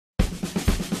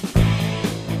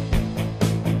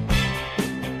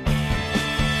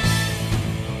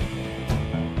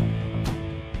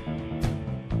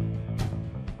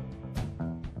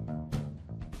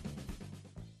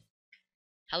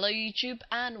Hello YouTube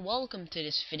and welcome to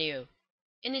this video.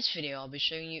 In this video I'll be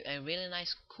showing you a really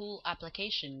nice cool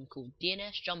application called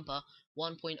DNS Jumper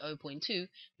 1.0.2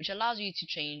 which allows you to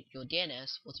change your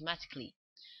DNS automatically.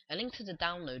 A link to the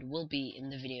download will be in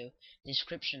the video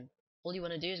description. All you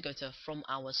want to do is go to from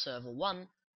our server 1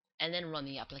 and then run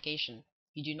the application.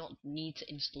 You do not need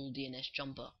to install DNS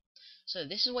Jumper. So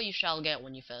this is what you shall get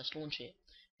when you first launch it.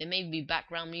 There may be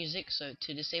background music, so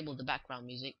to disable the background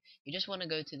music you just want to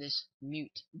go to this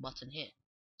mute button here.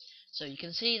 So you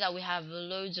can see that we have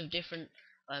loads of different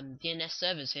DNS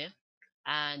servers here,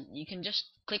 and you can just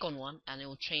click on one and it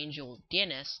will change your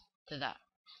DNS to that.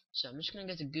 So I'm just going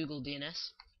to go to Google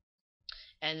DNS,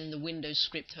 and then the Windows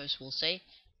script host will say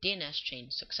DNS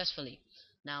changed successfully.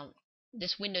 Now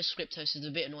this Windows script host is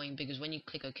a bit annoying because when you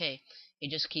click OK it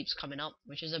just keeps coming up,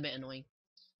 which is a bit annoying.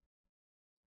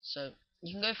 So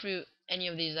you can go through any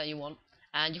of these that you want,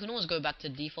 and you can always go back to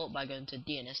default by going to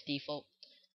DNS default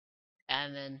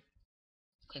and then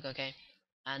click OK.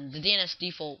 And the DNS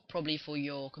default probably for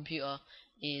your computer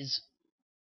is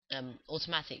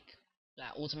automatic,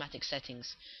 automatic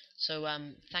settings. So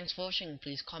thanks for watching.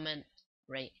 Please comment,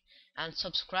 rate and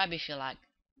subscribe if you like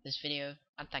this video,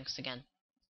 and thanks again.